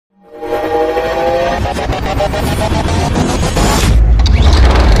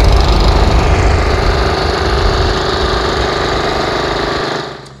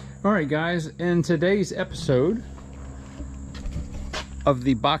guys, in today's episode of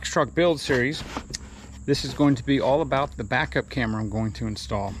the box truck build series, this is going to be all about the backup camera I'm going to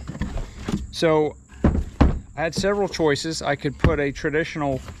install. So I had several choices. I could put a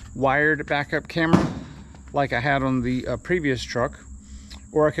traditional wired backup camera like I had on the previous truck,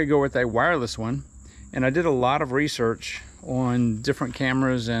 or I could go with a wireless one. And I did a lot of research on different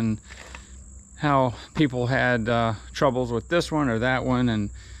cameras and how people had troubles with this one or that one, and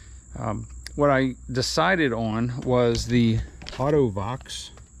what I decided on was the Auto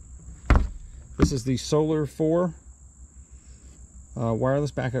Vox. This is the Solar 4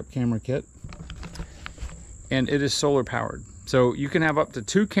 wireless backup camera kit, and it is solar powered. So you can have up to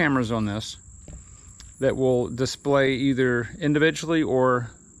 2 cameras on this that will display either individually or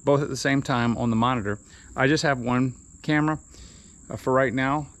both at the same time on the monitor. I just have one camera for right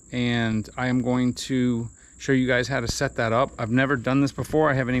now, and I am going to show you guys how to set that up. I've never done this before.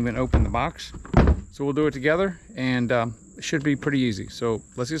 I haven't even opened the box. So we'll do it together, and it should be pretty easy. So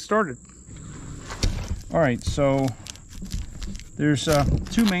let's get started. All right, so there's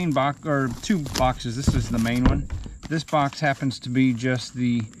two boxes. This is the main one. This box happens to be just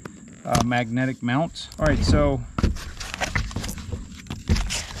the magnetic mount. All right, so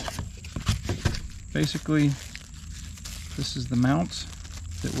basically this is the mount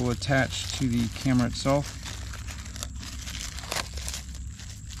that will attach to the camera itself.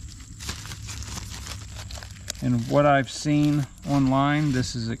 And what I've seen online,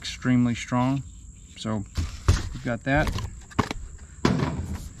 this is extremely strong. So we've got that.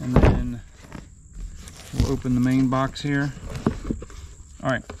 And then we'll open the main box here.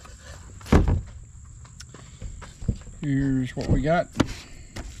 All right. Here's what we got.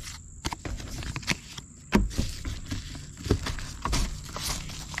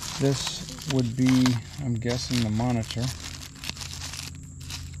 This would be, I'm guessing, the monitor.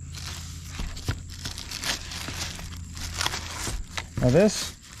 Now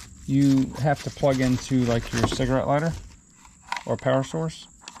this, you have to plug into like your cigarette lighter or power source.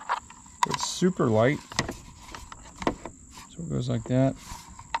 It's super light, so it goes like that.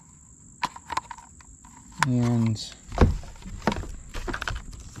 And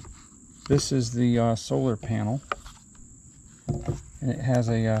this is the solar panel. And it has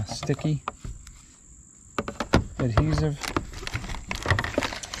a sticky adhesive.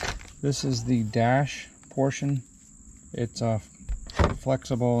 This is the dash portion. It's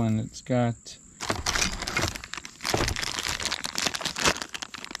flexible, and it's got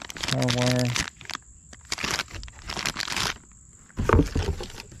power wire.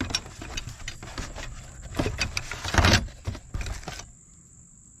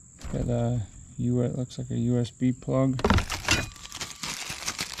 Got a it looks like a USB plug.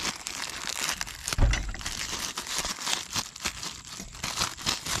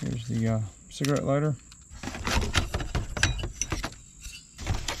 Here's the cigarette lighter.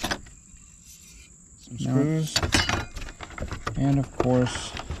 Some screws. And of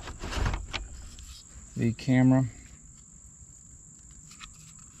course, the camera.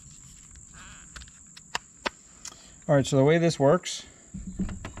 Alright, so the way this works,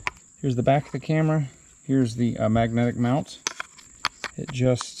 here's the back of the camera. Here's the magnetic mount. It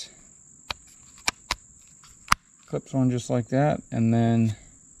just clips on just like that, and then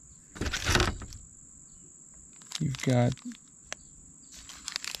you've got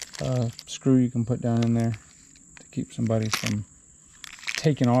a screw you can put down in there to keep somebody from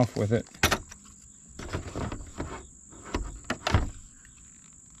taking off with it.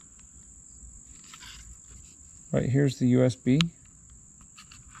 Right here's the USB on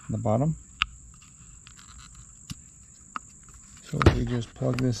the bottom. So we just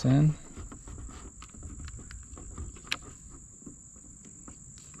plug this in.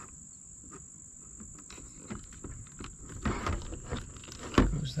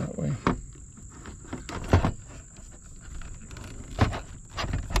 That way.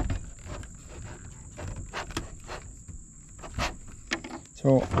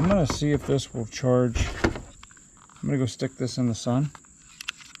 So I'm going to see if this will charge. I'm going to go stick this in the sun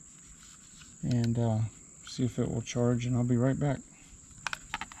and see if it will charge, and I'll be right back.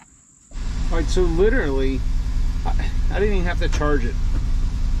 Alright, so literally I didn't even have to charge it.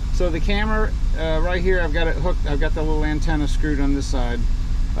 So the camera right here, I've got it hooked. I've got the little antenna screwed on this side.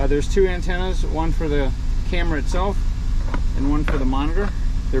 There's 2 antennas, one for the camera itself and one for the monitor.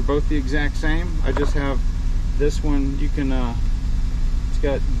 They're both the exact same. I just have this one. You can it's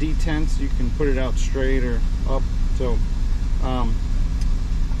got detents. You can put it out straight or up. So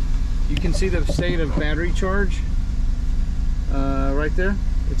you can see the state of battery charge right there.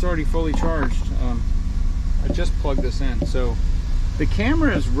 It's already fully charged. I just plugged this in, so The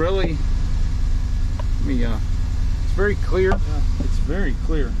camera is really, it's very clear. Yeah, it's very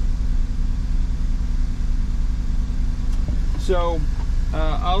clear. So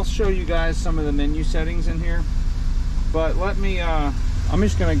I'll show you guys some of the menu settings in here, but let me, I'm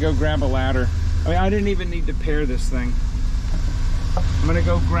just gonna go grab a ladder. I mean, I didn't even need to pair this thing. I'm gonna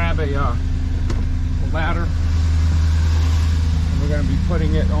go grab a ladder, and we're gonna be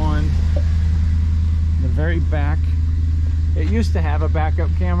putting it on the very back. It used to have a backup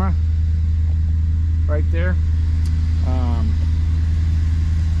camera right there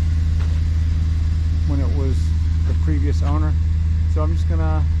when it was the previous owner. So I'm just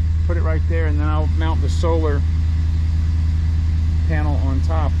gonna put it right there, and then I'll mount the solar panel on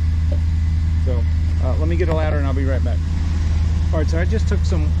top. So let me get a ladder and I'll be right back. All right, so I just took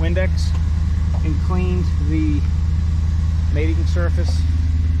some Windex and cleaned the mating surface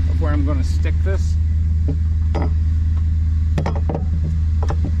of where I'm going to stick this.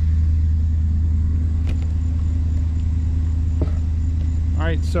 All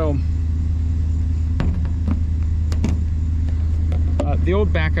right, so the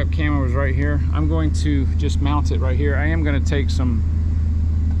old backup camera was right here. I'm going to just mount it right here. I am going to take some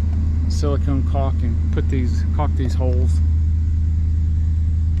silicone caulk and caulk these holes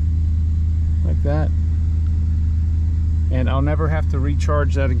like that, and I'll never have to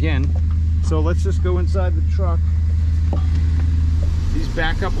recharge that again. So let's just go inside the truck. These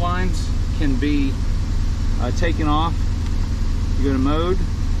backup lines can be taken off. You go to mode,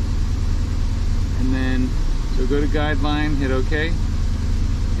 and then so go to guideline, hit OK,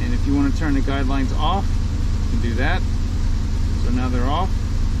 and if you want to turn the guidelines off, you can do that. So now they're off.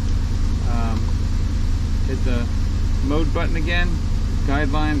 Hit the mode button again,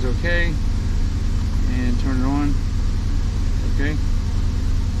 guidelines, OK, and turn it on. Okay.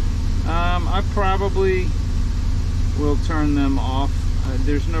 I probably will turn them off.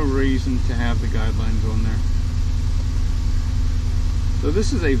 There's no reason to have the guidelines on there. So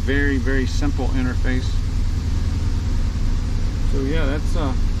this is a very, very simple interface. So yeah, that's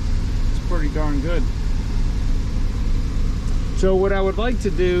pretty darn good. So what I would like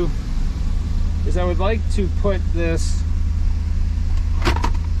to do is I would like to put this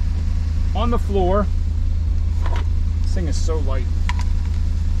on the floor. This thing is so light.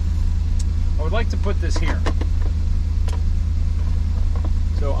 I would like to put this here.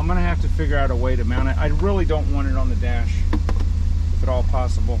 So I'm gonna have to figure out a way to mount it. I really don't want it on the dash, if at all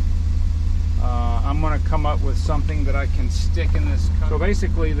possible. I'm gonna come up with something that I can stick in this. So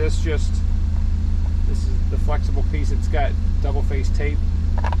basically this is the flexible piece. It's got double face tape.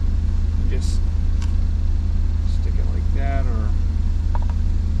 You just stick it like that, or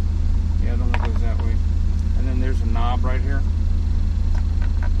yeah, I don't know if it goes that way. And then there's a knob right here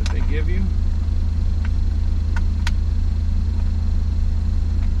that they give you.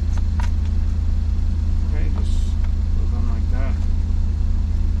 Okay, just goes on like that.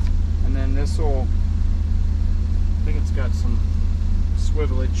 And then this will, I think it's got some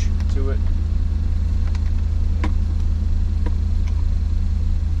swivelage to it.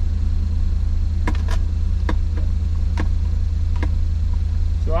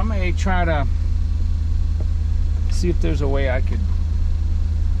 So I may try to see if there's a way I could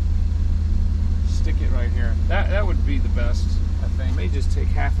stick it right here. That would be the best, I think. I may just take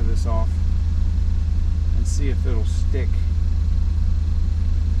half of this off and see if it'll stick.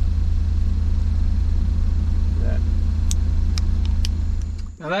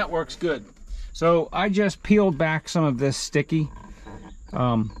 Now that works good. So I just peeled back some of this sticky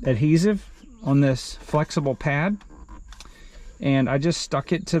adhesive on this flexible pad, and I just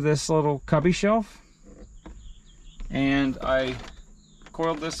stuck it to this little cubby shelf, and I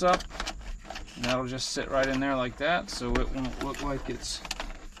coiled this up, and that'll just sit right in there like that, so it won't look like it's...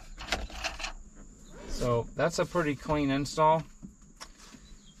 So that's a pretty clean install.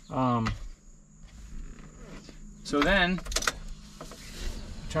 So then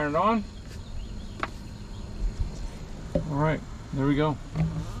turn it on. All right, there we go.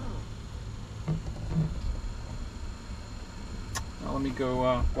 Now let me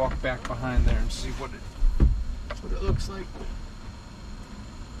go walk back behind there and see what it looks like.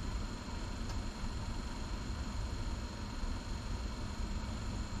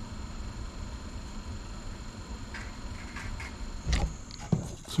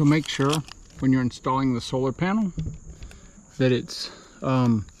 So make sure when you're installing the solar panel that it's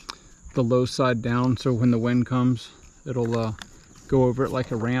the low side down, so when the wind comes it'll go over it like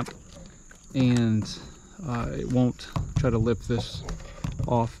a ramp, and it won't try to lift this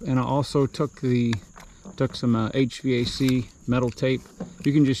off. And I also took some HVAC metal tape.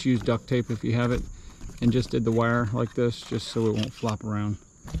 You can just use duct tape if you have it, and just did the wire like this just so it won't flop around.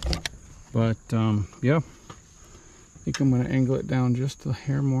 But yeah, I think I'm going to angle it down just a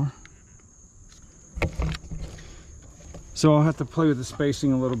hair more. So I'll have to play with the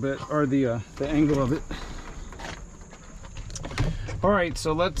spacing a little bit, or the angle of it. All right,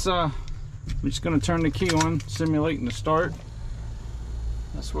 so let's I'm just going to turn the key on, simulating the start.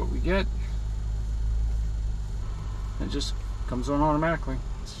 That's what we get. It just comes on automatically.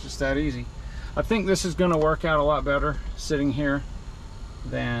 It's just that easy. I think this is going to work out a lot better sitting here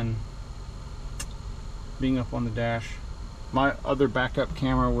than being up on the dash. My other backup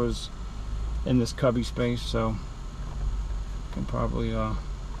camera was in this cubby space, so I can probably do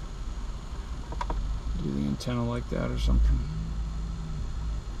the antenna like that or something.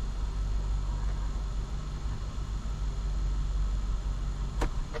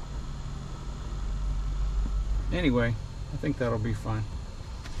 Anyway, I think that'll be fine.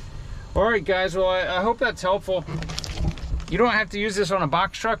 All right, guys, well, I hope that's helpful. You don't have to use this on a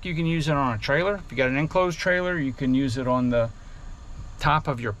box truck. You can use it on a trailer. If you got an enclosed trailer, you can use it on the top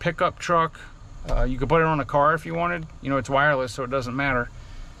of your pickup truck. You could put it on a car if you wanted. You know, it's wireless, so it doesn't matter.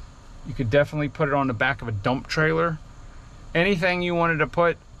 You could definitely put it on the back of a dump trailer. Anything you wanted to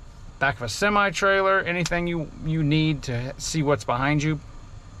put, back of a semi-trailer, anything you need to see what's behind you,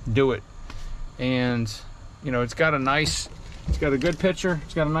 do it. And you know, it's got a good picture,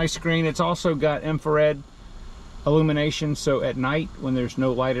 it's got a nice screen. It's also got infrared illumination, so at night when there's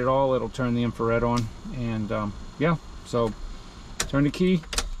no light at all, it'll turn the infrared on. And yeah, so turn the key,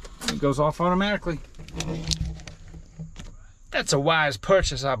 it goes off automatically. That's a wise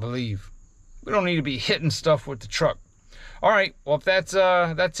purchase, I believe. We don't need to be hitting stuff with the truck. All right, well, if that's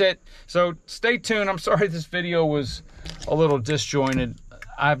it. So stay tuned. I'm sorry this video was a little disjointed.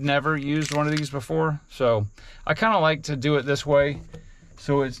 I've never used one of these before, so I kind of like to do it this way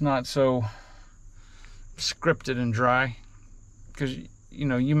so it's not so scripted and dry, because you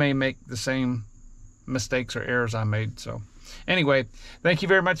know, you may make the same mistakes or errors I made. So anyway, thank you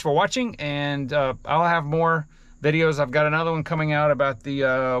very much for watching, and I'll have more videos. I've got another one coming out about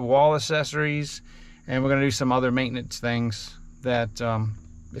the wall accessories, and we're going to do some other maintenance things that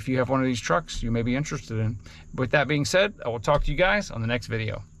if you have one of these trucks, you may be interested in. With that being said, I will talk to you guys on the next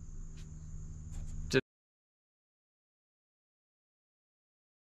video.